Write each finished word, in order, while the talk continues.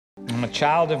I'm a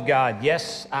child of God.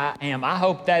 Yes, I am. I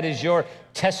hope that is your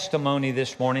testimony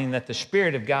this morning, that the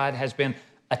Spirit of God has been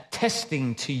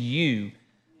attesting to you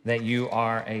that you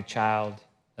are a child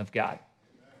of God.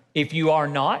 If you are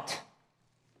not,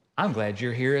 I'm glad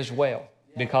you're here as well,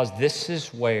 because this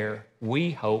is where we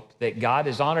hope that God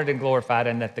is honored and glorified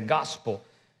and that the gospel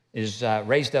is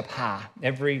raised up high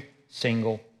every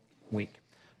single week.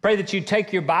 Pray that you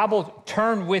take your Bible,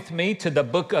 turn with me to the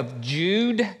book of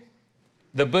Jude.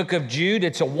 The book of Jude,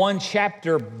 it's a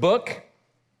one-chapter book. If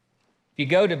you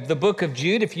go to the book of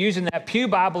Jude, if you're using that pew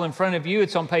Bible in front of you,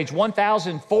 it's on page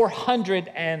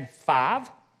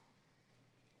 1405.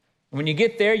 When you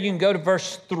get there, you can go to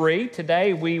verse 3.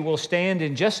 Today, we will stand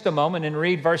in just a moment and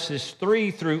read verses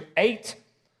 3 through 8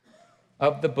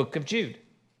 of the book of Jude.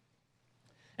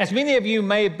 As many of you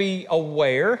may be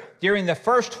aware, during the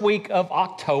first week of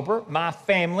October, my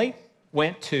family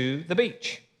went to the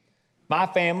beach. My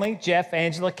family, Jeff,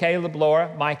 Angela, Caleb,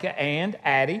 Laura, Micah, and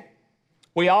Addie,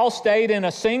 we all stayed in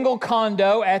a single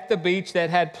condo at the beach that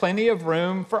had plenty of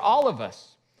room for all of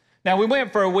us. Now, we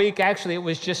went for a week. Actually, it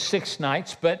was just 6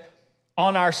 nights, but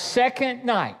on our second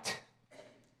night,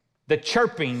 the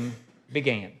chirping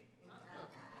began.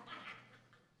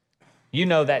 You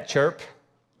know that chirp.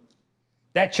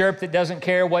 That chirp that doesn't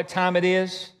care what time it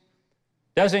is,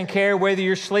 doesn't care whether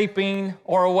you're sleeping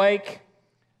or awake.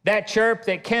 That chirp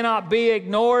that cannot be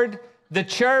ignored, the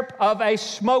chirp of a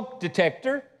smoke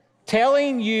detector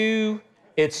telling you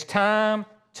it's time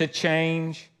to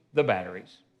change the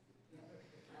batteries.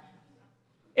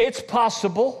 It's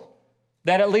possible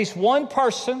that at least one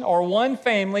person or one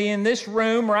family in this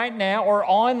room right now or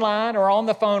online or on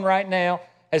the phone right now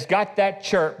has got that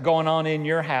chirp going on in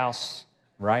your house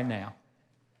right now.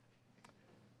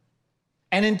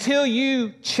 And until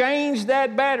you change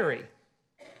that battery,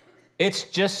 it's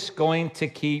just going to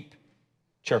keep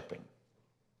chirping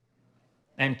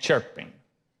and chirping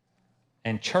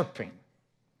and chirping.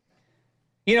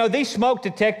 You know, these smoke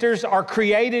detectors are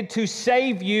created to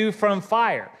save you from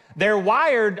fire. They're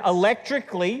wired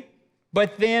electrically,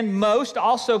 but then most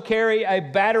also carry a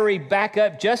battery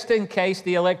backup just in case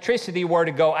the electricity were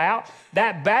to go out.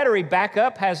 That battery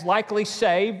backup has likely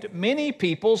saved many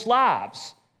people's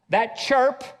lives. That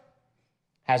chirp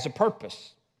has a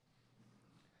purpose.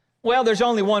 Well, there's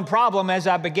only one problem. As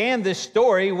I began this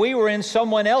story, we were in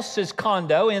someone else's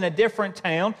condo in a different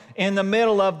town in the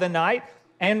middle of the night.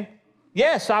 And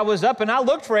yes, I was up and I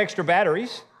looked for extra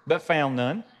batteries, but found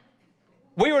none.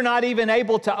 We were not even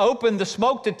able to open the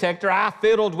smoke detector. I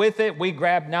fiddled with it. We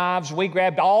grabbed knives. We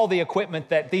grabbed all the equipment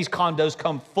that these condos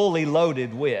come fully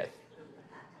loaded with.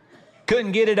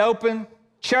 Couldn't get it open.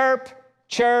 Chirp,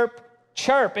 chirp,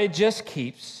 chirp. It just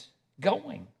keeps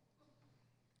going.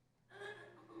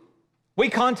 We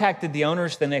contacted the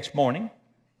owners the next morning.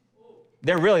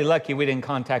 They're really lucky we didn't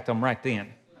contact them right then.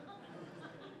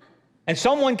 And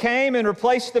someone came and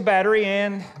replaced the battery,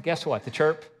 and guess what? The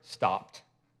chirp stopped.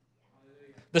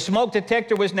 The smoke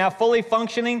detector was now fully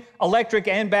functioning, electric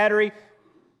and battery.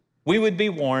 We would be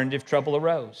warned if trouble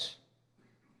arose.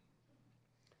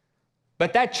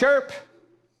 But that chirp,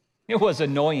 it was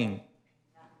annoying.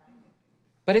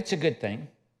 But it's a good thing.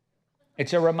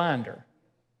 It's a reminder.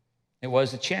 It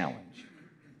was a challenge.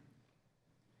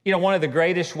 You know, one of the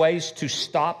greatest ways to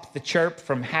stop the chirp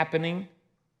from happening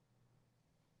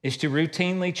is to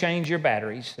routinely change your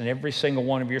batteries in every single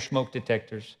one of your smoke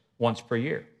detectors once per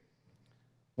year.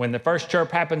 When the first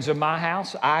chirp happens in my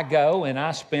house, I go and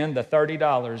I spend the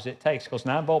 $30 it takes, because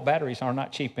 9-volt batteries are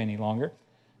not cheap any longer.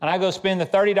 And I go spend the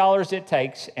 $30 it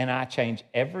takes, and I change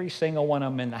every single one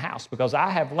of them in the house, because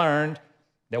I have learned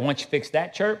that once you fix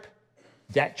that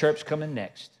chirp's coming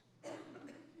next.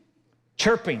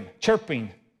 Chirping, chirping,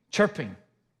 chirping.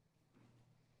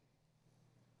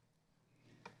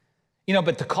 You know,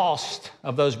 but the cost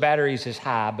of those batteries is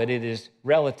high, but it is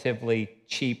relatively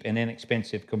cheap and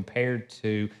inexpensive compared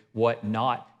to what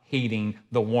not heeding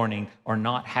the warning or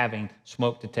not having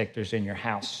smoke detectors in your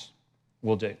house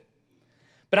will do.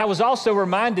 But I was also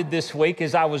reminded this week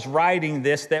as I was writing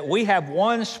this that we have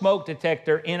one smoke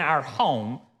detector in our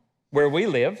home where we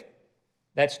live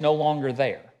that's no longer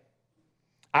there.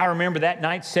 I remember that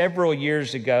night several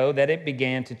years ago that it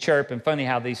began to chirp, and funny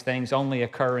how these things only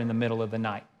occur in the middle of the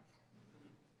night.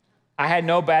 I had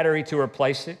no battery to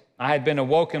replace it. I had been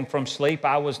awoken from sleep.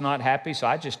 I was not happy, so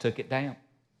I just took it down.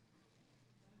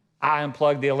 I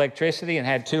unplugged the electricity and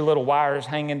had 2 little wires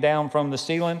hanging down from the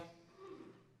ceiling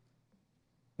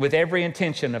with every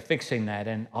intention of fixing that.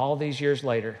 And all these years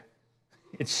later,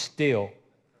 it's still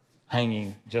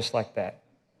hanging just like that.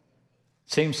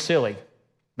 Seems silly,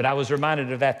 but I was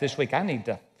reminded of that this week. I need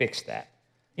to fix that.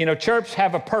 You know, church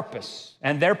have a purpose,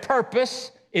 and their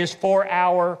purpose is for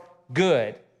our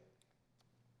good.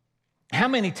 How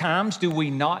many times do we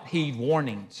not heed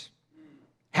warnings?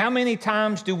 How many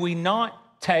times do we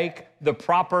not take the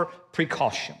proper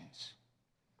precautions?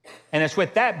 And it's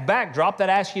with that backdrop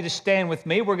that I ask you to stand with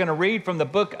me. We're going to read from the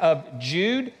book of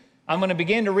Jude. I'm going to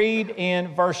begin to read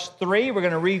in verse 3. We're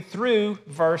going to read through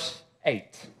verse 8.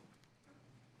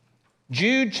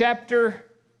 Jude chapter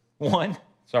 1,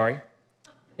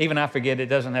 even I forget it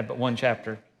doesn't have but one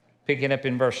chapter. Picking up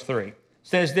in verse 3.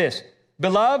 Says this,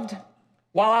 Beloved,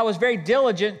 while I was very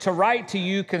diligent to write to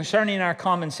you concerning our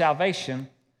common salvation,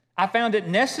 I found it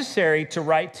necessary to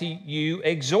write to you,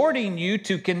 exhorting you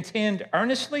to contend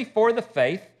earnestly for the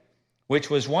faith,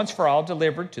 which was once for all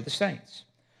delivered to the saints.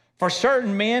 For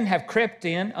certain men have crept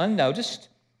in unnoticed,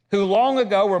 who long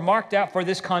ago were marked out for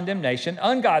this condemnation,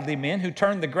 ungodly men who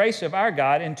turn the grace of our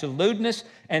God into lewdness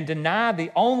and deny the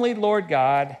only Lord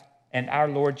God and our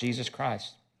Lord Jesus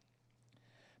Christ.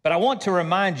 But I want to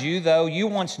remind you, though you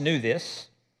once knew this,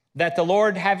 that the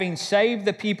Lord, having saved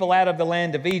the people out of the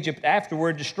land of Egypt,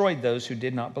 afterward destroyed those who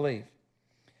did not believe.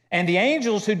 And the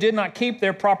angels who did not keep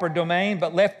their proper domain,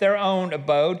 but left their own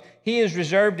abode, he is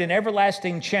reserved in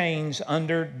everlasting chains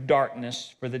under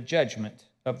darkness for the judgment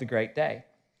of the great day.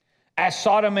 As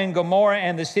Sodom and Gomorrah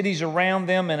and the cities around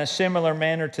them in a similar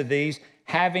manner to these,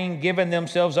 having given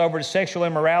themselves over to sexual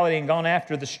immorality and gone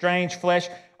after the strange flesh,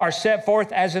 are set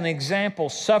forth as an example,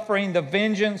 suffering the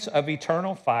vengeance of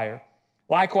eternal fire.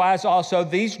 Likewise, also,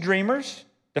 these dreamers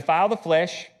defile the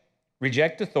flesh,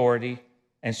 reject authority,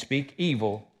 and speak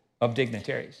evil of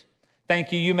dignitaries.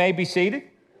 Thank you. You may be seated.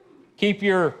 Keep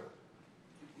your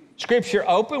scripture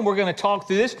open. We're going to talk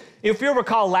through this. If you'll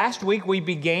recall, last week we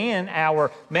began our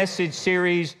message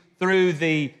series through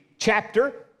the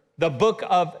chapter, the book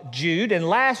of Jude. And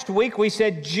last week we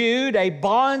said Jude, a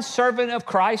bondservant of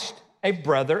Christ, a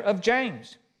brother of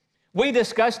James. We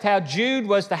discussed how Jude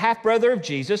was the half-brother of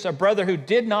Jesus, a brother who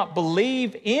did not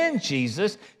believe in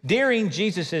Jesus during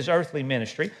Jesus' earthly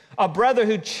ministry, a brother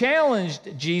who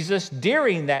challenged Jesus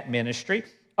during that ministry,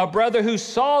 a brother who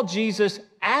saw Jesus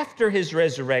after his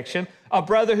resurrection, a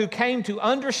brother who came to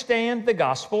understand the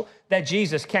gospel, that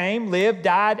Jesus came, lived,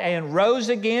 died, and rose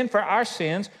again for our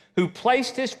sins, who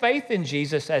placed his faith in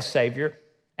Jesus as Savior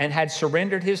and had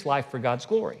surrendered his life for God's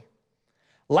glory.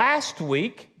 Last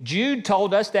week, Jude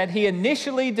told us that he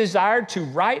initially desired to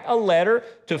write a letter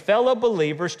to fellow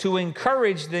believers to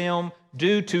encourage them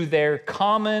due to their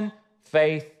common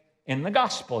faith in the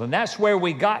gospel. And that's where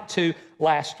we got to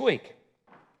last week.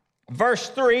 Verse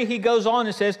 3, he goes on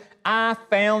and says, I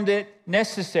found it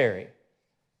necessary.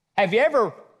 Have you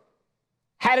ever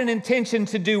had an intention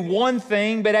to do one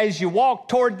thing, but as you walked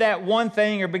toward that one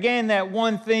thing or began that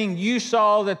one thing, you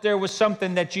saw that there was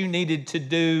something that you needed to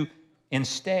do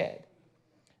instead?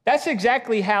 That's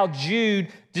exactly how Jude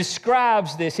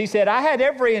describes this. He said, I had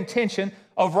every intention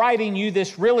of writing you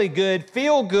this really good,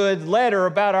 feel-good letter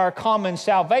about our common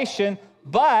salvation,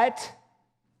 but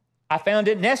I found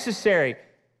it necessary.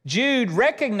 Jude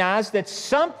recognized that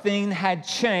something had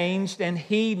changed and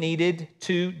he needed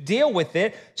to deal with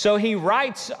it. So he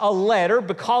writes a letter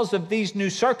because of these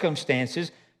new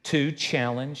circumstances to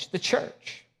challenge the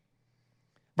church.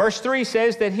 Verse 3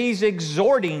 says that he's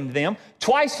exhorting them.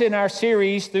 Twice in our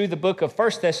series through the book of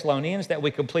 1 Thessalonians that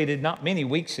we completed not many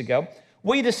weeks ago,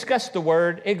 we discussed the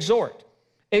word exhort.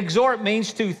 Exhort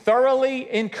means to thoroughly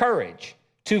encourage,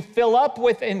 to fill up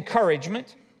with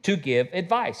encouragement, to give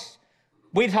advice.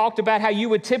 We talked about how you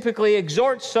would typically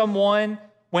exhort someone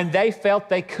when they felt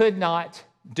they could not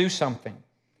do something.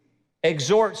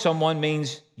 Exhort someone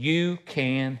means you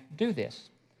can do this.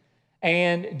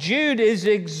 And Jude is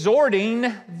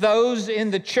exhorting those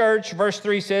in the church, verse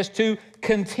 3 says, to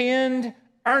contend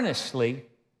earnestly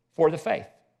for the faith.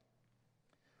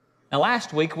 Now,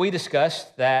 last week we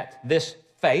discussed that this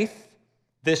faith,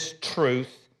 this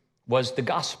truth, was the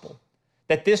gospel.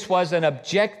 That this was an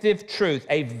objective truth,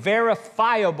 a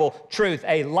verifiable truth,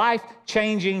 a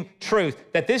life-changing truth.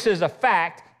 That this is a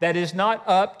fact that is not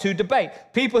up to debate.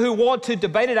 People who want to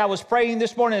debate it, I was praying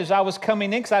this morning as I was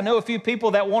coming in, because I know a few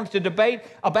people that want to debate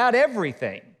about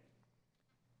everything.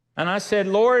 And I said,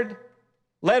 Lord,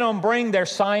 let them bring their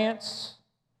science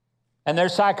and their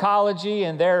psychology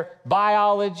and their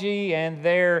biology and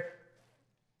their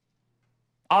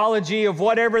ology of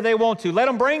whatever they want to. Let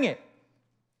them bring it.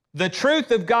 The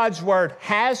truth of God's word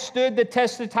has stood the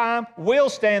test of time, will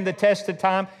stand the test of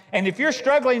time. And if you're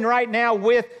struggling right now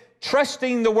with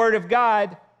trusting the word of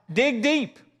God, dig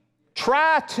deep.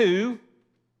 Try to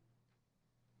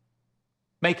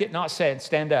make it not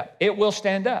stand up. It will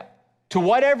stand up to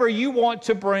whatever you want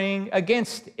to bring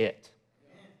against it.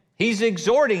 He's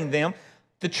exhorting them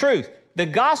the truth. The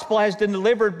gospel has been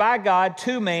delivered by God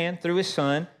to man through his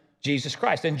Son, Jesus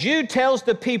Christ. And Jude tells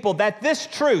the people that this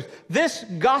truth, this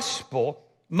gospel,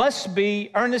 must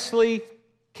be earnestly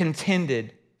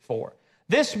contended for.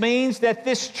 This means that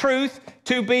this truth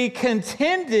to be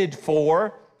contended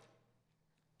for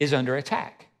is under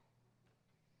attack.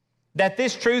 That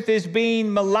this truth is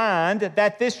being maligned,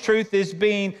 that this truth is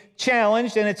being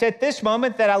challenged. And it's at this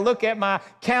moment that I look at my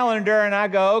calendar and I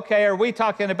go, okay, are we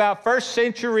talking about first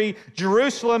century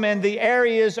Jerusalem and the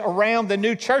areas around the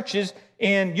new churches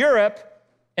in Europe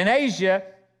and Asia,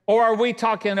 or are we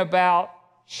talking about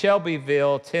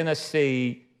Shelbyville,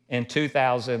 Tennessee in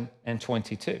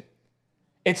 2022?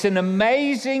 It's an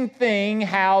amazing thing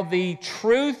how the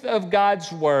truth of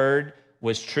God's word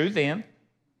was true then,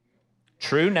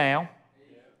 true now,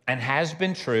 and has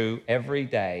been true every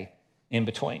day in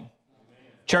between.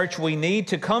 Church, we need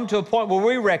to come to a point where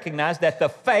we recognize that the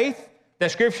faith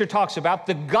that Scripture talks about,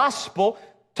 the gospel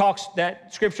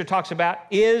that Scripture talks about,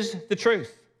 is the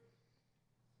truth.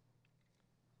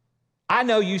 I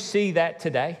know you see that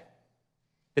today,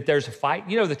 that there's a fight.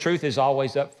 You know, the truth is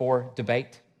always up for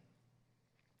debate,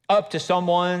 up to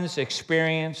someone's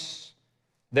experience,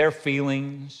 their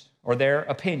feelings, or their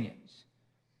opinions.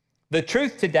 The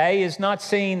truth today is not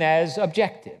seen as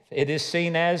objective. It is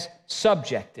seen as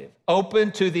subjective,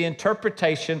 open to the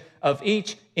interpretation of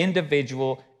each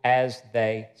individual as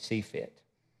they see fit.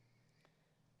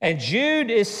 And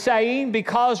Jude is saying,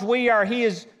 because he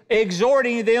is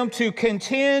exhorting them to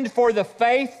contend for the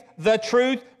faith, the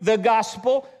truth, the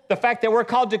gospel, the fact that we're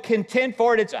called to contend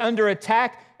for it, it's under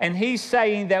attack. And he's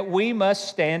saying that we must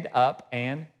stand up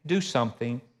and do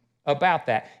something about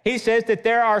that. He says that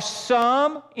there are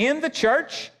some in the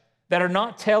church that are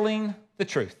not telling the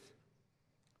truth.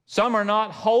 Some are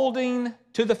not holding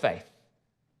to the faith.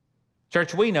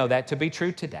 Church, we know that to be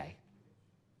true today.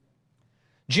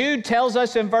 Jude tells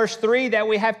us in verse 3 that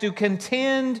we have to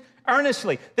contend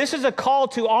earnestly. This is a call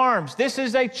to arms. This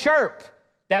is a chirp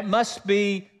that must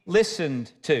be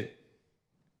listened to.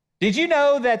 Did you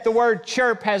know that the word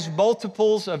chirp has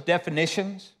multiples of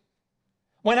definitions?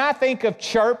 When I think of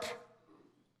chirp,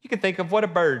 you can think of what a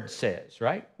bird says,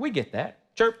 right? We get that.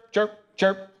 Chirp, chirp,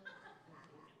 chirp,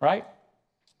 right?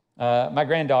 My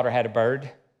granddaughter had a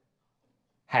bird.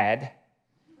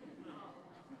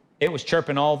 It was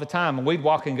chirping all the time, and we'd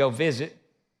walk and go visit,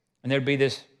 and there'd be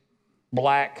this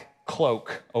black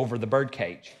cloak over the bird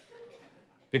cage.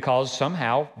 Because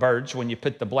somehow birds, when you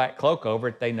put the black cloak over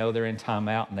it, they know they're in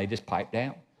timeout and they just pipe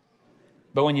down.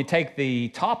 But when you take the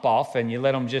top off and you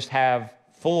let them just have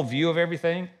full view of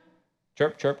everything,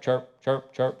 chirp, chirp, chirp,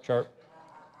 chirp, chirp, chirp.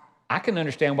 I can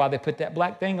understand why they put that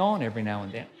black thing on every now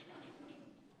and then.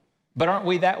 But aren't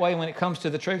we that way when it comes to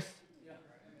the truth?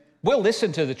 We'll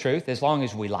listen to the truth as long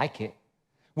as we like it.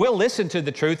 We'll listen to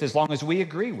the truth as long as we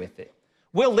agree with it.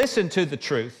 We'll listen to the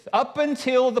truth up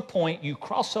until the point you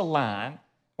cross a line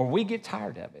or we get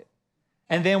tired of it.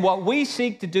 And then what we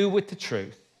seek to do with the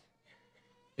truth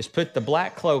is put the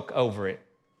black cloak over it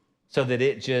so that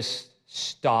it just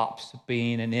stops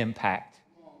being an impact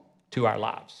to our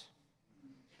lives.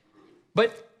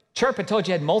 But chirp, I told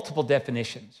you, had multiple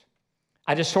definitions.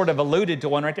 I just sort of alluded to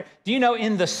one right there. Do you know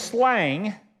in the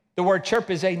slang, the word chirp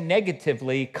is a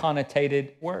negatively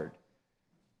connotated word?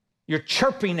 You're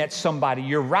chirping at somebody.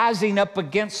 You're rising up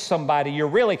against somebody. You're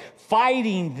really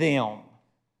fighting them.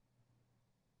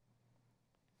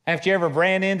 Have you ever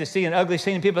ran in to see an ugly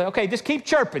scene and people say, okay, just keep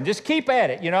chirping, just keep at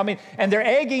it, you know what I mean? And they're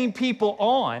egging people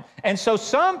on. And so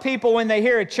some people, when they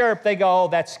hear a chirp, they go, oh,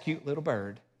 that's a cute little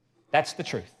bird. That's the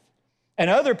truth. And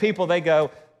other people, they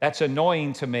go, that's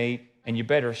annoying to me, and you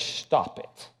better stop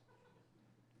it.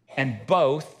 And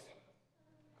both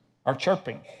are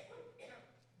chirping.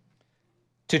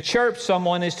 To chirp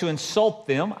someone is to insult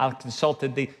them. I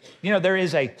consulted there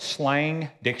is a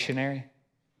slang dictionary.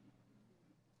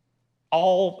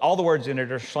 All the words in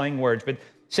it are slang words, but it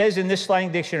says in this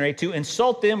slang dictionary to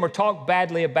insult them or talk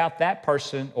badly about that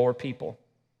person or people.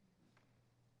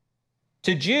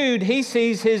 To Jude, he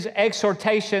sees his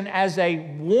exhortation as a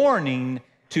warning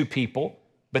to people,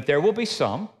 but there will be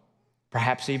some,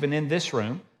 perhaps even in this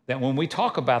room, that when we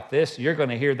talk about this, you're going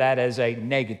to hear that as a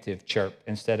negative chirp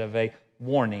instead of a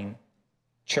warning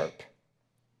chirp.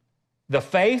 The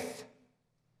faith,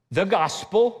 the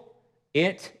gospel,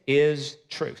 it is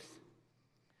truth.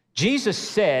 Jesus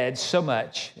said so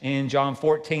much in John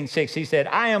 14:6. He said,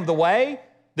 I am the way,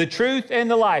 the truth,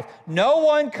 and the life. No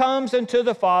one comes unto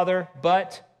the Father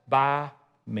but by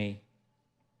me.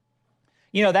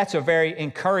 You know, that's a very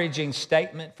encouraging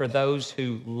statement for those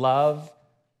who love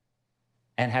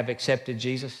and have accepted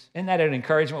Jesus? Isn't that an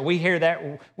encouragement? We hear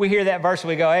that verse and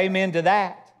we go, amen to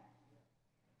that.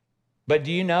 But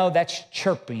do you know that's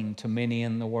chirping to many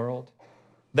in the world?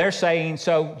 They're saying,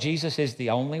 so Jesus is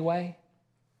the only way?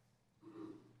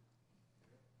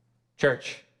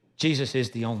 Church, Jesus is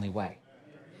the only way.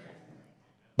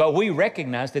 But we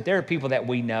recognize that there are people that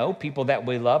we know, people that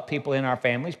we love, people in our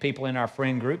families, people in our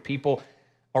friend group, people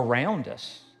around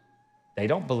us. They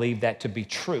don't believe that to be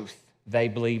truth. They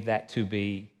believe that to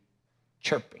be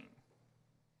chirping.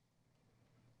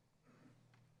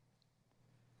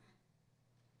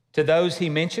 To those he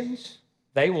mentions,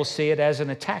 they will see it as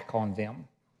an attack on them.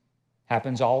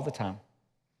 Happens all the time.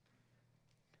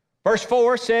 Verse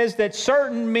 4 says that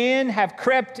certain men have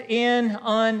crept in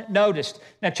unnoticed.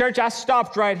 Now, church, I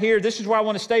stopped right here. This is where I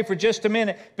want to stay for just a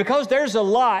minute because there's a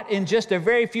lot in just a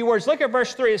very few words. Look at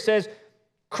verse 3. It says,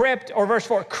 crept, or verse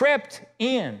 4, crept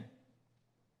in.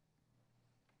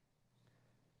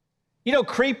 You know,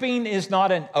 creeping is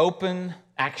not an open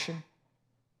action.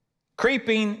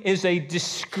 Creeping is a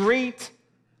discreet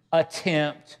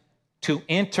attempt to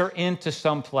enter into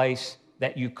some place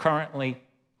that you currently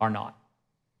are not.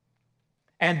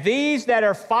 And these that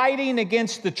are fighting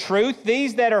against the truth,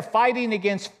 these that are fighting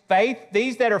against faith,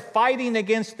 these that are fighting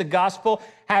against the gospel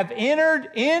have entered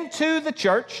into the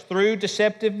church through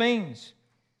deceptive means.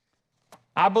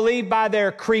 I believe by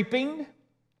their creeping,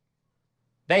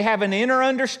 they have an inner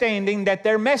understanding that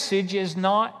their message is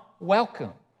not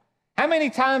welcome. How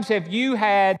many times have you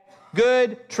had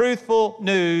good, truthful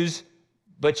news,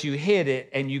 but you hid it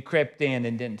and you crept in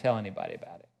and didn't tell anybody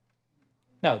about it?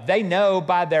 No, they know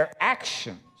by their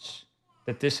actions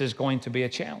that this is going to be a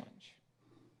challenge.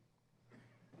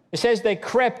 It says they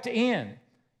crept in.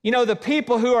 You know, the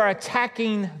people who are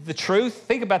attacking the truth,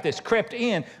 think about this, crept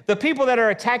in. The people that are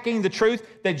attacking the truth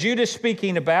that Jude is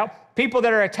speaking about, people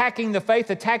that are attacking the faith,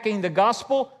 attacking the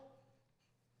gospel,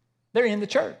 they're in the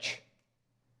church.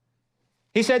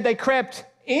 He said they crept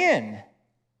in.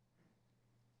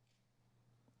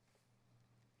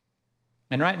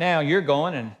 And right now you're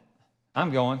going and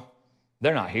I'm going,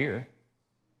 they're not here.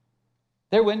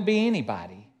 There wouldn't be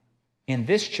anybody in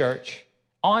this church,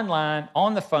 online,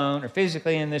 on the phone, or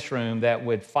physically in this room that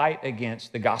would fight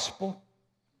against the gospel,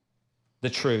 the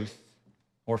truth,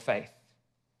 or faith.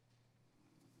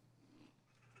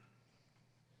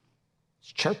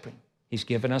 It's chirping. He's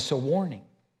given us a warning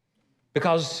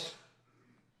because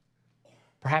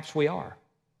perhaps we are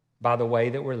by the way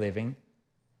that we're living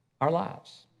our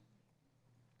lives.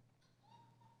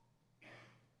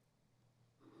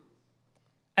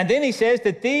 And then he says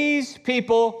that these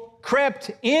people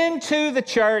crept into the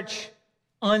church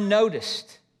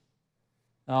unnoticed.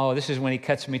 Oh, this is when he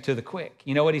cuts me to the quick.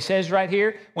 You know what he says right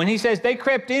here? When he says they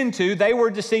crept into, they were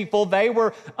deceitful, they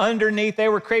were underneath, they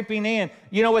were creeping in.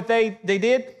 You know what they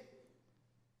did?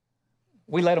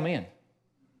 We let them in.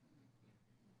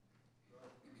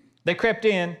 They crept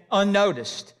in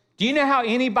unnoticed. Do you know how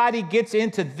anybody gets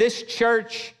into this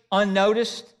church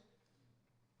unnoticed?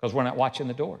 Because we're not watching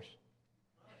the doors.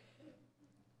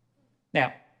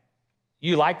 Now,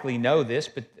 you likely know this,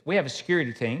 but we have a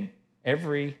security team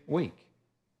every week.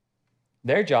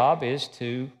 Their job is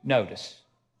to notice.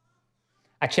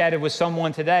 I chatted with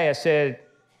someone today. I said,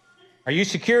 "Are you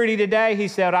security today?" He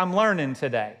said, "I'm learning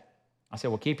today." I said,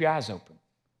 "Well, keep your eyes open."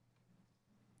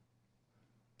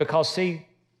 Because, see,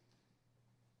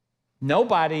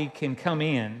 nobody can come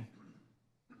in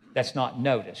that's not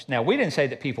noticed. Now, we didn't say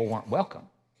that people weren't welcome.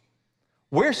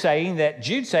 We're saying that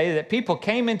Jude said that people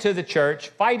came into the church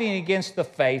fighting against the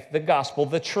faith, the gospel,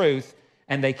 the truth,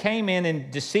 and they came in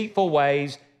deceitful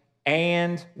ways,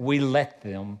 and we let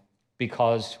them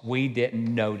because we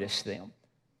didn't notice them.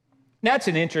 Now, that's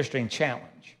an interesting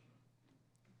challenge,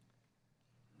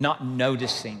 not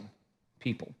noticing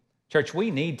people. Church,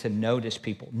 we need to notice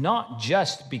people, not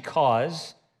just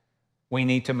because we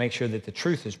need to make sure that the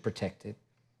truth is protected,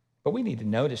 but we need to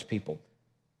notice people.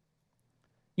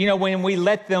 You know, when we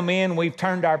let them in, we've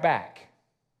turned our back.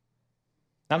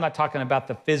 I'm not talking about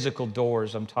the physical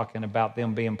doors. I'm talking about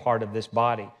them being part of this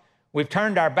body. We've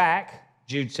turned our back,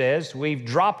 Jude says. We've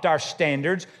dropped our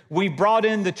standards. We've brought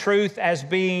in the truth as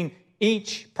being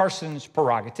each person's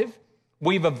prerogative.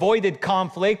 We've avoided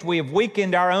conflict. We have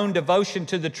weakened our own devotion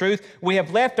to the truth. We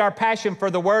have left our passion for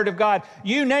the Word of God.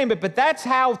 You name it, but that's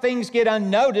how things get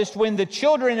unnoticed when the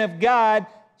children of God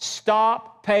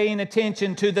stop paying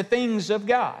attention to the things of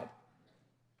God.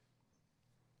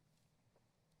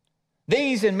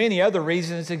 These and many other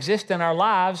reasons exist in our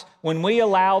lives when we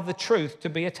allow the truth to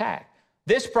be attacked.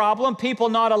 This problem, people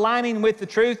not aligning with the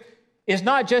truth, is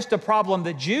not just a problem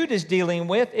that Jude is dealing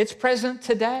with, it's present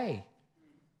today.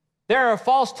 There are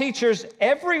false teachers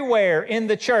everywhere in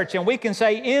the church, and we can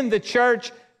say in the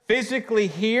church physically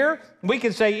here, we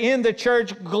can say in the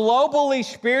church globally,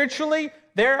 spiritually,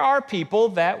 there are people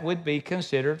that would be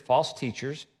considered false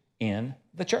teachers in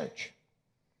the church.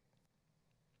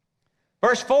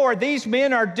 Verse 4, these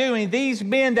men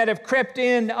that have crept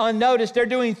in unnoticed, they're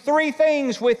doing three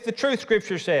things with the truth,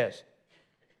 Scripture says.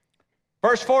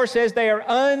 Verse 4 says they are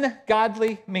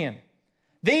ungodly men.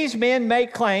 These men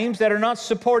make claims that are not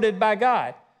supported by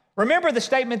God. Remember the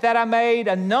statement that I made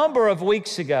a number of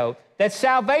weeks ago, that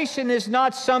salvation is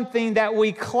not something that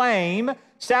we claim.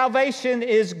 Salvation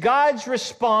is God's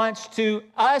response to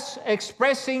us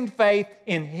expressing faith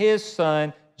in His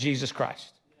Son, Jesus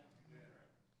Christ.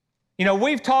 You know,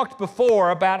 we've talked before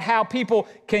about how people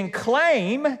can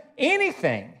claim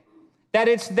anything, that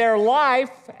it's their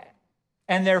life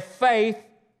and their faith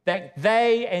that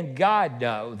they and God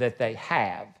know that they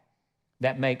have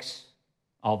that makes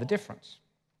all the difference.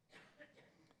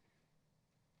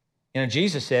 You know,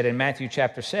 Jesus said in Matthew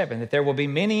chapter 7 that there will be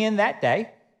many in that day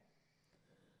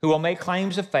who will make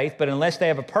claims of faith, but unless they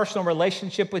have a personal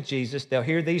relationship with Jesus, they'll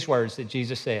hear these words that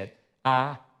Jesus said,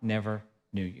 I never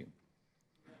knew you.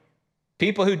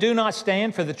 People who do not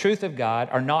stand for the truth of God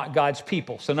are not God's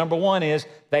people. So number one is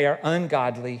they are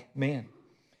ungodly men.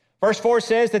 Verse 4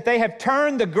 says that they have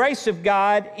turned the grace of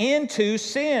God into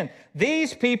sin.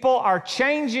 These people are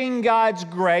changing God's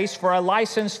grace for a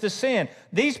license to sin.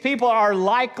 These people are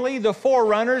likely the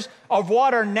forerunners of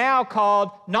what are now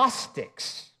called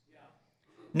Gnostics.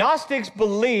 Gnostics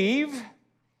believe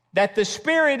that the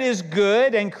Spirit is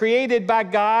good and created by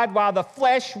God while the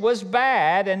flesh was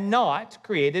bad and not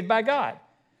created by God.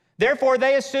 Therefore,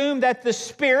 they assume that the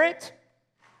Spirit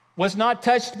was not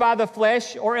touched by the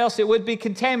flesh, or else it would be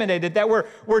contaminated, that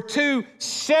we're two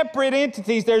separate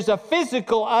entities. There's a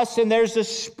physical us and there's a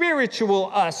spiritual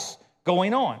us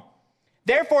going on.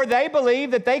 Therefore, they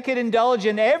believe that they could indulge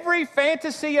in every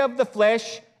fantasy of the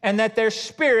flesh and that their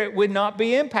spirit would not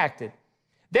be impacted.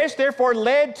 This therefore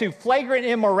led to flagrant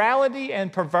immorality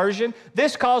and perversion.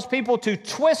 This caused people to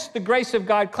twist the grace of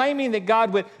God, claiming that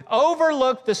God would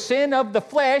overlook the sin of the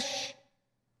flesh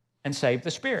and save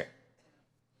the spirit.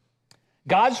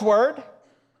 God's word,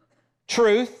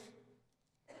 truth,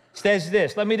 says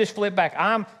this. Let me just flip back.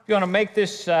 If you want to make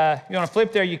this, you want to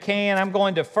flip there, you can. I'm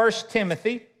going to 1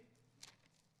 Timothy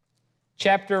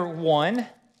chapter 1.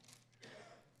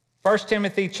 1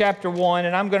 Timothy chapter 1,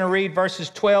 and I'm going to read verses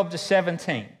 12 to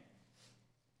 17.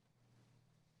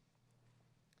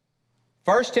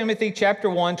 1 Timothy chapter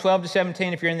 1, 12 to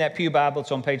 17. If you're in that Pew Bible,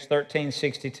 it's on page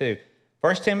 1362.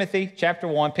 1 Timothy chapter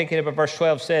 1, picking up at verse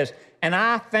 12, says, And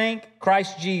I thank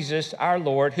Christ Jesus our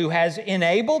Lord, who has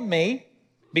enabled me,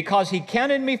 because He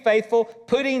counted me faithful,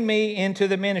 putting me into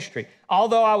the ministry.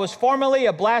 Although I was formerly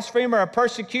a blasphemer, a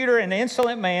persecutor, and an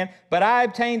insolent man, but I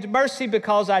obtained mercy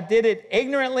because I did it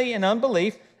ignorantly in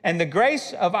unbelief, and the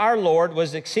grace of our Lord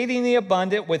was exceedingly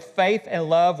abundant with faith and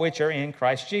love which are in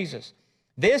Christ Jesus.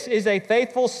 This is a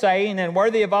faithful saying and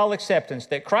worthy of all acceptance,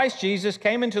 that Christ Jesus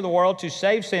came into the world to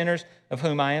save sinners, of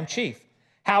whom I am chief.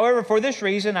 However, for this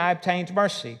reason I obtained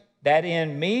mercy, that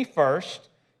in me first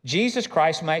Jesus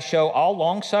Christ might show all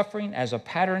long-suffering as a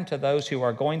pattern to those who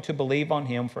are going to believe on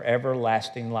Him for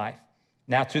everlasting life.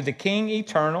 Now to the King,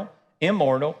 eternal,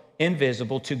 immortal,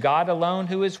 invisible, to God alone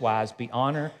who is wise, be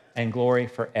honor and glory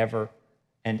forever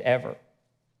and ever.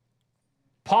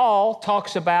 Paul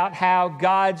talks about how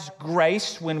God's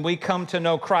grace, when we come to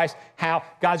know Christ, how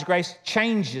God's grace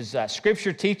changes us.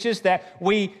 Scripture teaches that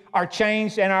we are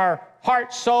changed in our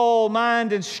heart, soul,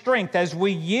 mind, and strength as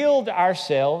we yield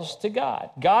ourselves to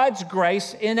God. God's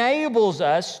grace enables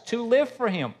us to live for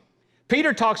Him.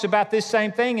 Peter talks about this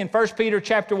same thing in 1 Peter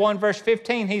chapter 1, verse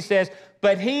 15. He says,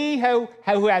 But He who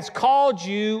has called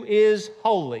you is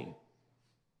holy.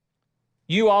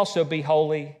 You also be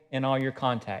holy in all your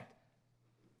contact.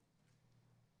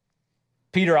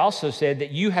 Peter also said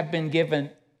that you have been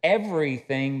given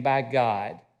everything by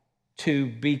God to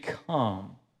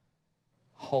become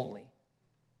holy.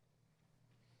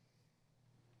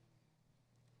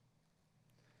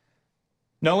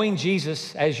 Knowing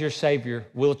Jesus as your Savior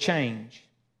will change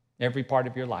every part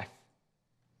of your life.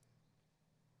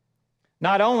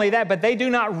 Not only that, but they do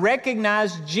not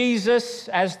recognize Jesus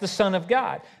as the Son of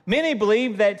God. Many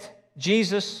believe that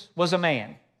Jesus was a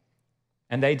man,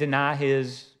 and they deny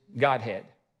His Godhead.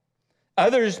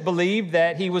 Others believe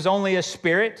that He was only a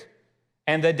spirit,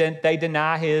 and that they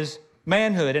deny His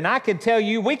manhood. And I could tell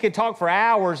you, we could talk for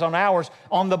hours on hours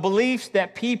on the beliefs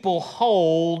that people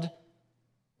hold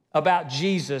about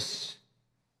Jesus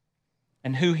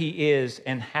and who He is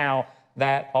and how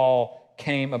that all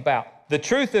came about. the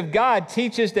truth of God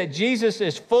teaches that Jesus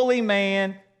is fully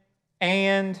man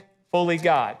and fully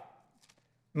God.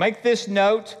 Make this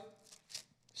note,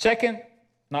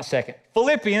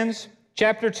 Philippians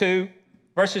chapter 2,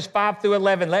 verses 5 through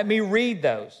 11. Let me read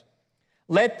those.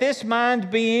 Let this mind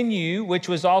be in you, which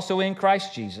was also in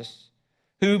Christ Jesus,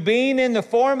 who being in the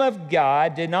form of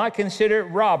God did not consider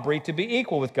it robbery to be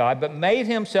equal with God, but made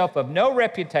himself of no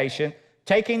reputation,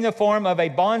 taking the form of a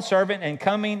bondservant and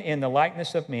coming in the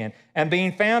likeness of men. And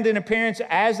being found in appearance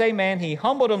as a man, he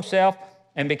humbled himself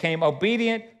and became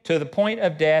obedient to the point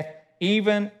of death,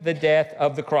 even the death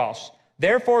of the cross.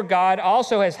 Therefore God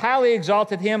also has highly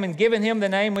exalted him and given him the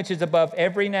name which is above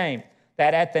every name,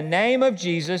 that at the name of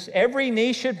Jesus every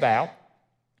knee should bow,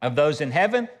 of those in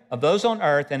heaven, of those on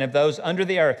earth, and of those under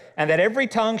the earth, and that every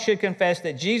tongue should confess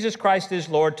that Jesus Christ is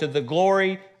Lord, to the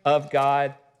glory of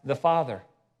God the Father.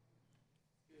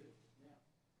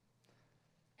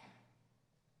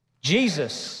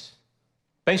 Jesus,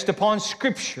 based upon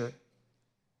Scripture,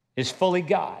 is fully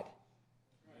God.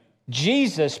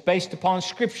 Jesus, based upon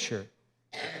Scripture,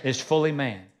 is fully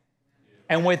man.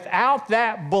 And without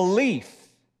that belief,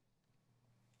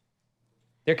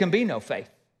 there can be no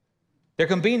faith. There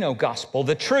can be no gospel.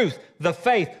 The truth, the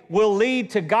faith, will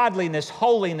lead to godliness,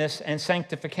 holiness, and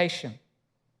sanctification.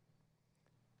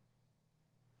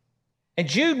 And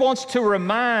Jude wants to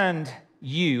remind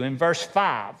you in verse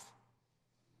 5.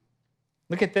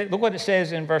 Look what it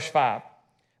says in verse 5.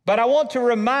 But I want to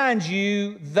remind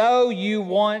you, though you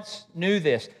once knew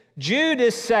this. Jude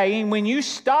is saying, when you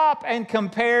stop and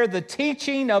compare the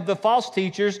teaching of the false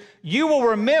teachers, you will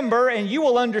remember and you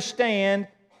will understand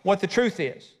what the truth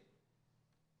is.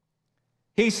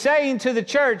 He's saying to the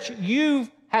church, you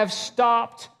have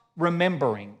stopped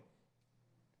remembering.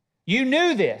 You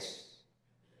knew this.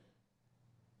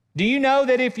 Do you know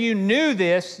that if you knew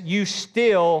this, you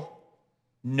still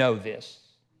know this?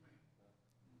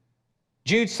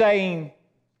 Jude's saying,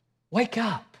 wake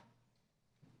up.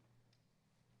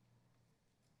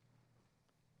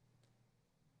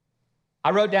 I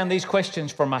wrote down these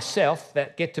questions for myself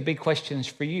that get to be questions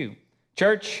for you.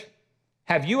 Church,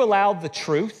 have you allowed the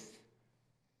truth,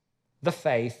 the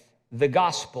faith, the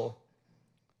gospel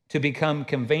to become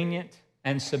convenient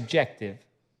and subjective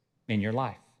in your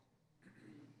life?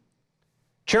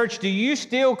 Church, do you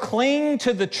still cling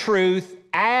to the truth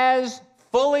as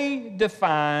fully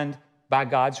defined by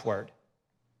God's Word?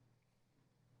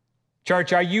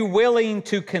 Church, are you willing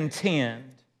to contend,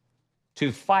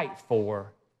 to fight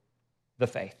for the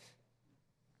faith?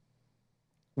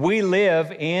 We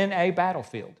live in a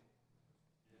battlefield.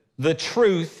 The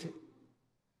truth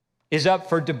is up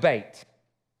for debate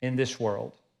in this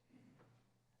world.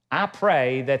 I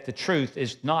pray that the truth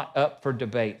is not up for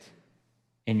debate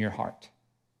in your heart.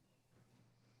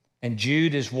 And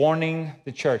Jude is warning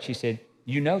the church. He said,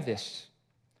 you know this.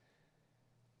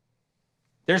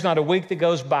 There's not a week that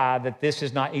goes by that this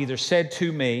is not either said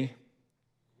to me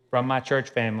from my church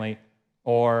family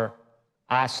or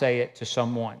I say it to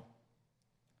someone.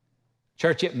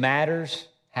 Church, it matters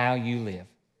how you live.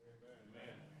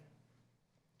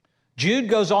 Jude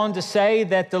goes on to say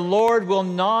that the Lord will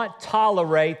not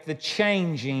tolerate the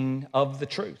changing of the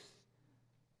truth.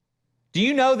 Do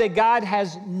you know that God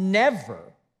has never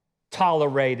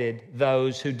tolerated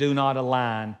those who do not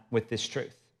align with this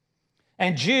truth?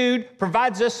 And Jude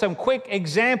provides us some quick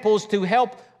examples to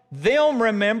help them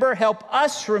remember, help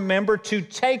us remember to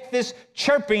take this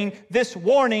chirping, this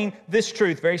warning, this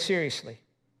truth very seriously.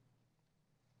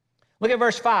 Look at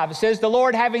verse 5. It says, the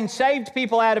Lord, having saved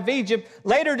people out of Egypt,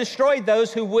 later destroyed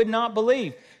those who would not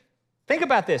believe. Think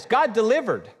about this. God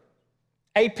delivered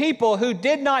a people who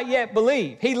did not yet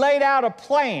believe. He laid out a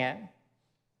plan.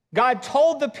 God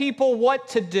told the people what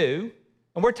to do,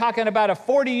 and we're talking about a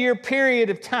 40-year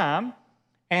period of time,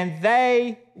 and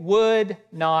they would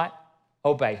not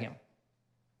obey Him.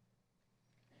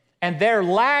 And their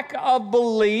lack of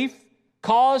belief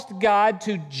caused God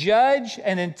to judge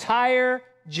an entire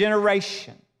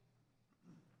generation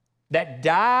that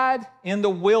died in the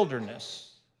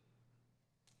wilderness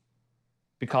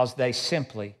because they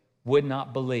simply would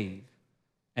not believe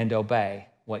and obey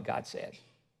what God said.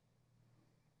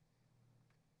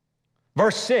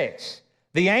 Verse 6,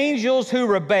 the angels who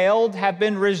rebelled have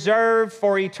been reserved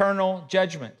for eternal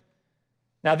judgment.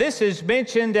 Now, this is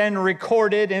mentioned and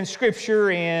recorded in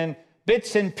Scripture in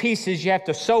bits and pieces. You have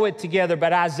to sew it together.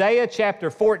 But Isaiah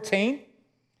chapter 14,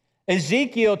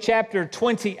 Ezekiel chapter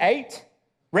 28,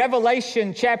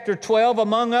 Revelation chapter 12,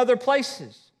 among other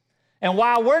places. And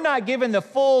while we're not given the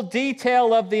full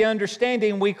detail of the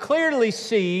understanding, we clearly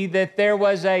see that there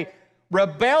was a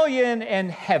rebellion in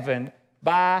heaven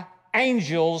by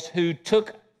angels who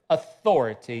took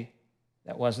authority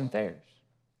that wasn't theirs.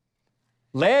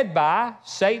 Led by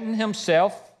Satan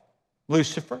himself,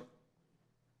 Lucifer.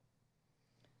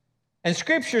 And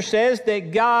Scripture says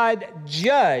that God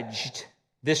judged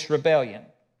this rebellion.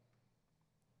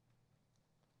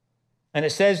 And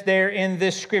it says there in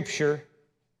this Scripture,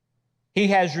 He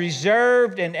has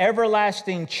reserved in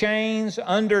everlasting chains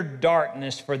under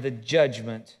darkness for the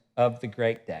judgment of the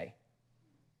great day.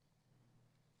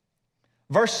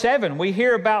 Verse 7, we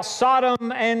hear about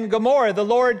Sodom and Gomorrah. The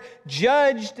Lord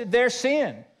judged their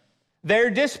sin, their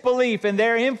disbelief, and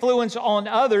their influence on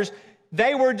others.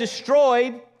 They were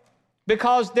destroyed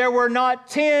because there were not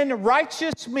 10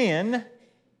 righteous men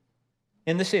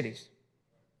in the cities.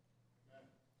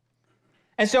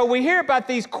 And so we hear about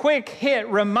these quick hit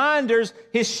reminders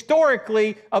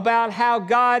historically about how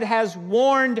God has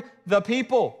warned the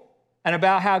people and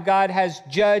about how God has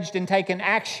judged and taken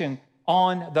action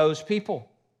on those people.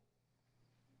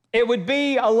 It would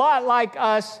be a lot like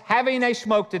us having a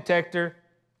smoke detector,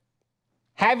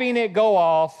 having it go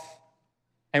off,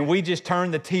 and we just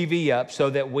turn the TV up so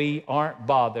that we aren't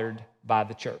bothered by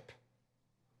the chirp.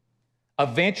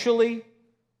 Eventually,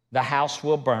 the house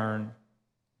will burn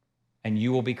and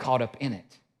you will be caught up in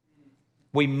it.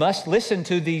 We must listen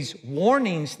to these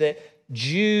warnings that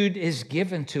Jude is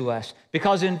given to us,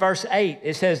 because in verse 8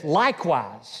 it says,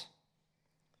 likewise,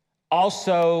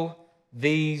 also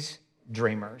these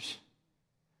dreamers.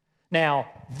 Now,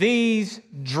 these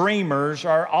dreamers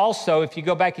are also, if you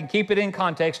go back and keep it in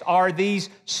context, are these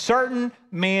certain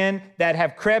men that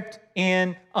have crept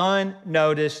in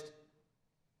unnoticed,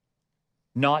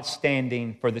 not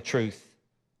standing for the truth,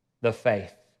 the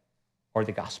faith, or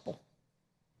the gospel.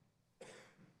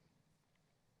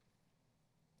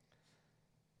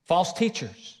 False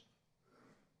teachers.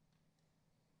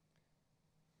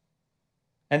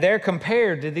 And they're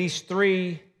compared to these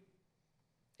three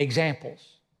examples.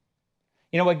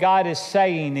 You know, what God is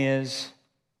saying is,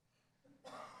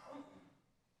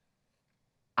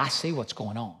 I see what's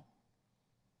going on,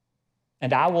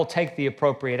 and I will take the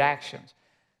appropriate actions.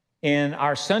 In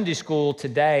our Sunday school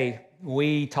today,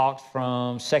 we talked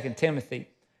from 2 Timothy,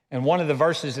 and one of the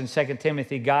verses in 2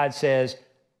 Timothy, God says,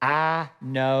 I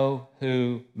know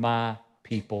who my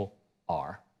people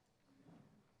are.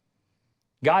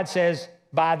 God says,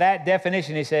 by that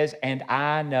definition, He says, and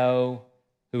I know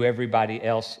who everybody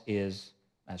else is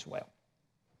as well.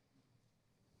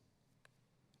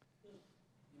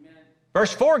 Amen.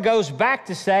 Verse 4 goes back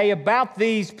to say about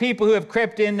these people who have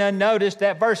crept in unnoticed,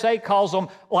 that verse 8 calls them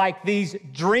like these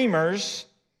dreamers.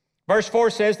 Verse 4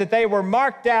 says that they were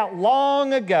marked out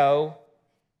long ago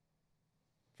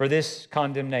for this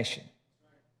condemnation.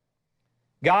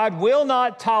 God will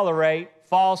not tolerate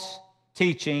false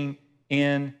teaching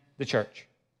in the church.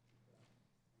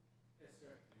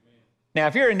 Now,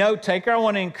 if you're a note taker, I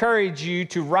want to encourage you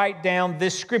to write down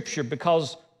this scripture,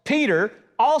 because Peter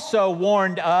also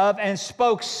warned of and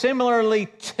spoke similarly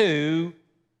to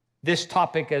this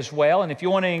topic as well. And if you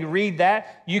want to read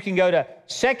that, you can go to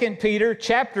 2 Peter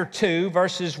chapter 2,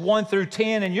 verses 1 through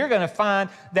 10, and you're going to find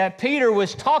that Peter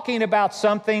was talking about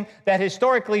something that,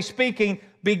 historically speaking,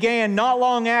 began not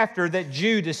long after that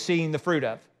Jude is seeing the fruit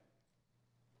of.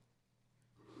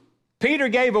 Peter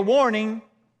gave a warning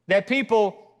that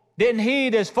people didn't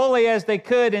heed as fully as they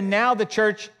could, and now the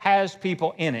church has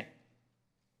people in it.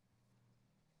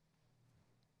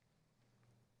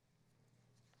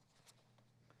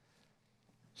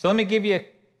 So let me give you a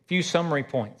few summary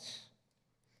points,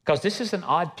 because this is an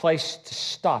odd place to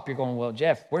stop. You're going, well,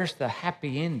 Jeff, where's the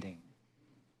happy ending?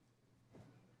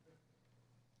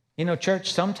 You know,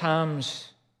 church, sometimes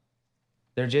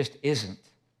there just isn't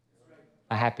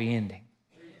a happy ending.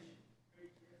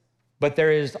 But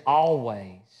there is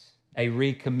always a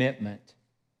recommitment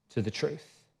to the truth.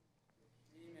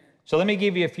 So let me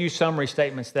give you a few summary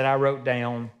statements that I wrote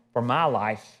down for my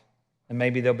life, and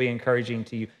maybe they'll be encouraging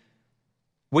to you.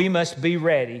 We must be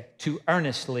ready to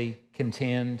earnestly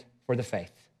contend for the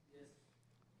faith.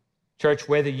 Church,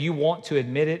 whether you want to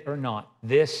admit it or not,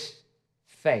 this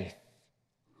faith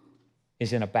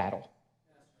is in a battle.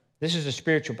 This is a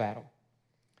spiritual battle.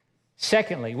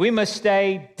 Secondly, we must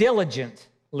stay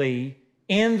diligently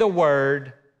in the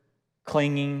Word,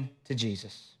 clinging to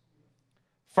Jesus.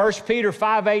 1 Peter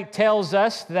 5:8 tells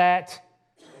us that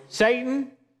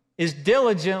Satan is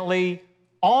diligently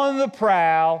on the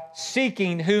prowl,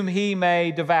 seeking whom he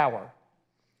may devour.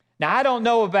 Now, I don't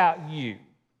know about you,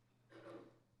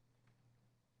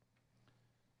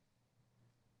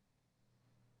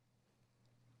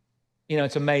 you know,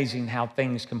 it's amazing how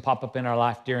things can pop up in our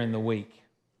life during the week.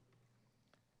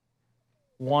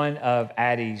 One of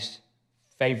Addie's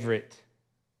favorite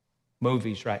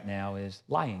movies right now is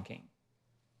Lion King.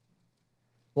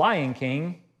 Lion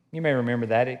King, you may remember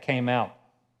that. It came out,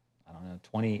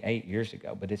 28 years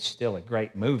ago, but it's still a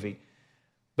great movie.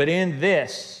 But in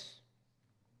this,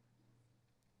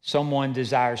 someone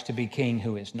desires to be king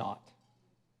who is not.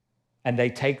 And they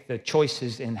take the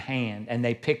choices in hand and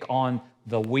they pick on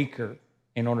the weaker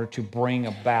in order to bring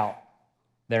about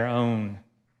their own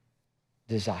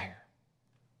desire.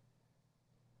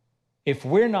 If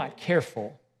we're not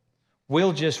careful,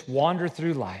 we'll just wander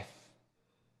through life,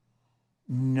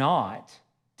 not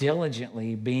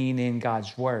diligently being in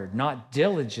God's word, not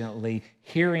diligently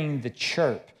hearing the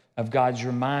chirp of God's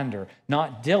reminder,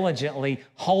 not diligently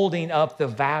holding up the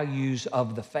values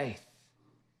of the faith.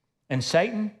 And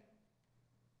Satan,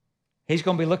 he's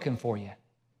going to be looking for you.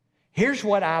 Here's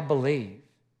what I believe.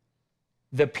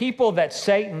 The people that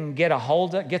Satan gets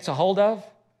a hold of,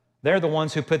 they're the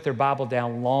ones who put their Bible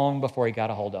down long before he got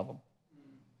a hold of them.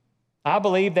 I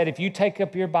believe that if you take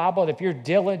up your Bible, if you're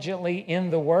diligently in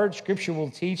the Word, Scripture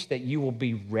will teach that you will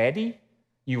be ready,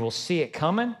 you will see it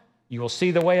coming, you will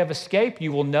see the way of escape,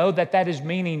 you will know that that is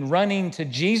meaning running to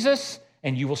Jesus,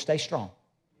 and you will stay strong.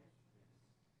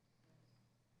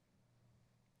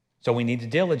 So we need to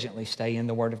diligently stay in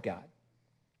the Word of God.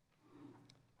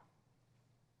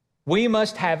 We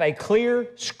must have a clear,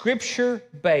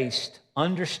 Scripture-based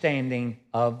understanding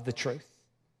of the truth.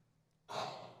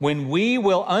 When we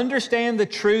will understand the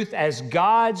truth as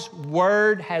God's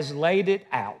Word has laid it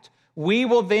out, we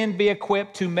will then be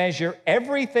equipped to measure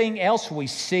everything else we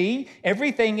see,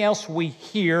 everything else we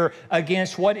hear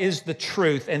against what is the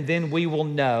truth, and then we will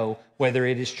know whether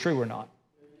it is true or not.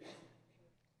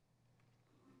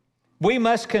 We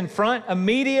must confront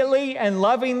immediately and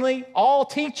lovingly all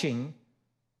teaching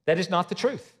that is not the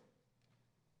truth.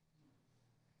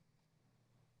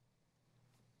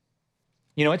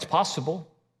 You know, it's possible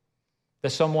that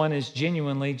someone is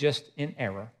genuinely just in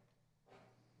error.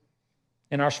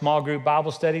 In our small group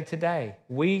Bible study today,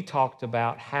 we talked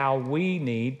about how we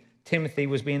need, Timothy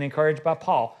was being encouraged by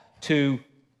Paul, to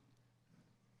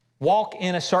walk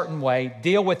in a certain way,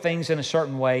 deal with things in a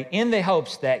certain way, in the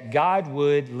hopes that God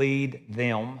would lead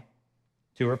them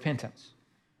to repentance,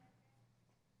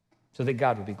 so that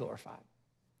God would be glorified.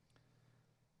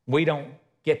 We don't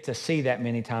get to see that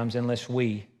many times unless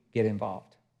we get involved.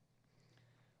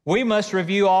 We must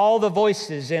review all the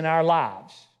voices in our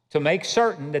lives to make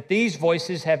certain that these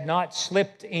voices have not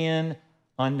slipped in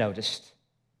unnoticed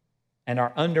and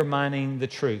are undermining the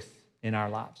truth in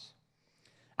our lives.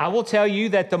 I will tell you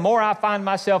that the more I find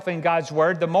myself in God's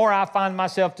Word, the more I find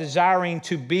myself desiring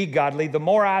to be godly, the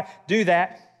more I do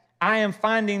that, I am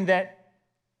finding that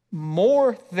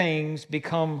more things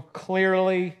become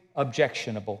clearly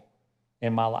objectionable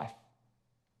in my life.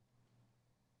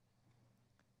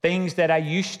 Things that I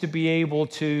used to be able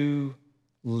to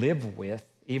live with,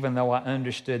 even though I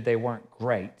understood they weren't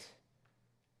great,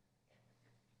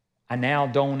 I now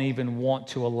don't even want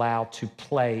to allow to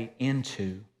play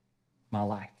into my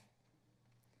life.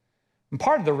 And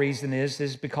part of the reason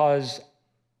is because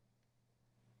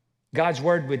God's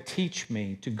Word would teach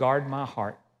me to guard my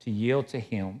heart, to yield to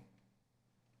Him.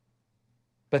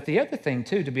 But the other thing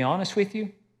too, to be honest with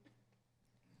you,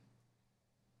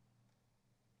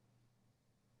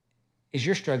 is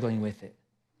you're struggling with it.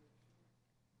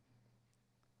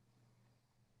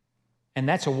 And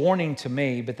that's a warning to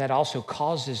me, but that also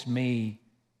causes me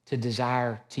to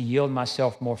desire to yield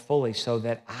myself more fully so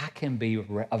that I can be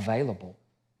available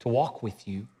to walk with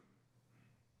you.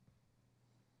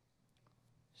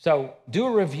 So do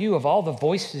a review of all the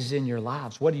voices in your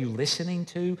lives. What are you listening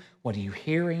to? What are you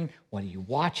hearing? What are you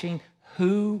watching?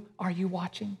 Who are you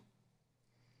watching?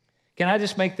 Can I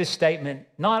just make this statement?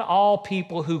 Not all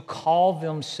people who call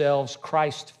themselves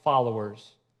Christ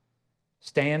followers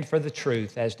stand for the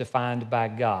truth as defined by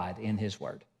God in His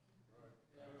Word.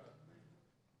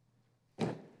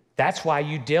 That's why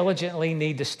you diligently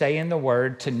need to stay in the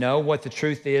Word to know what the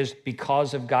truth is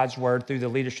because of God's Word through the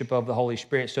leadership of the Holy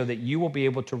Spirit so that you will be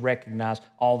able to recognize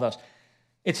all those.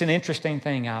 It's an interesting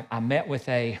thing. I met with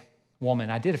a woman.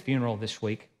 I did a funeral this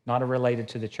week, not related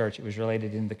to the church. It was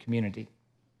related in the community.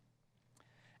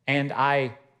 And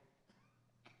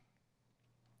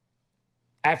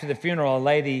after the funeral, a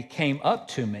lady came up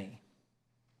to me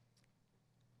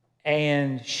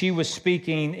and she was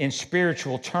speaking in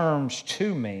spiritual terms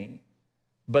to me,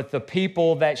 but the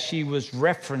people that she was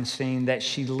referencing, that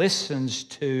she listens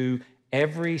to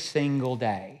every single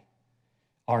day,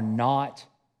 are not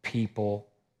people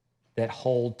that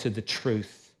hold to the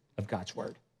truth of God's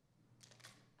Word.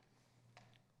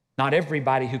 Not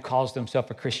everybody who calls themselves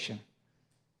a Christian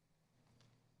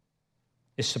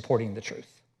is supporting the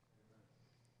truth.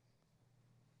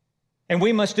 And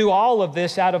we must do all of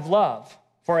this out of love.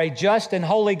 For a just and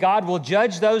holy God will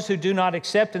judge those who do not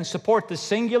accept and support the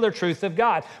singular truth of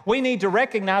God. We need to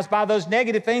recognize by those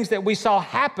negative things that we saw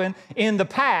happen in the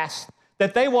past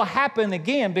that they will happen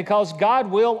again, because God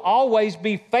will always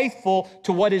be faithful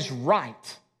to what is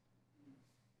right.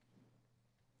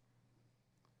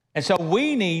 And so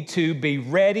we need to be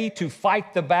ready to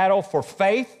fight the battle for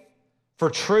faith, for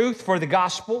truth, for the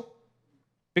gospel,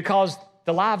 because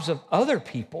the lives of other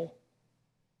people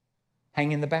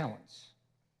hang in the balance.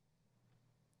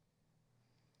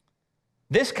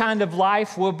 This kind of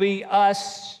life will be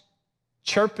us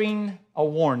chirping a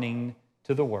warning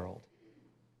to the world.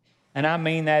 And I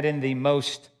mean that in the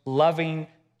most loving,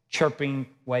 chirping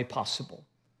way possible.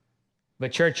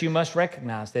 But church, you must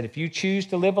recognize that if you choose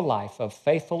to live a life of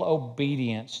faithful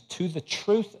obedience to the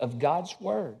truth of God's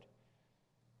word,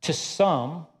 to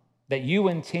some that you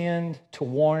intend to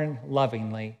warn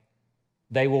lovingly,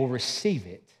 they will receive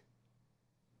it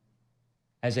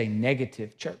as a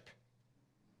negative chirp.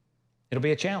 It'll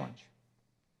be a challenge.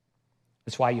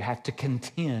 That's why you have to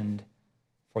contend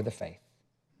for the faith.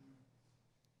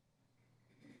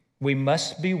 We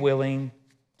must be willing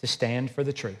to stand for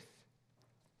the truth,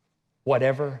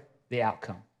 whatever the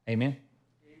outcome. Amen?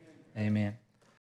 Amen. Amen.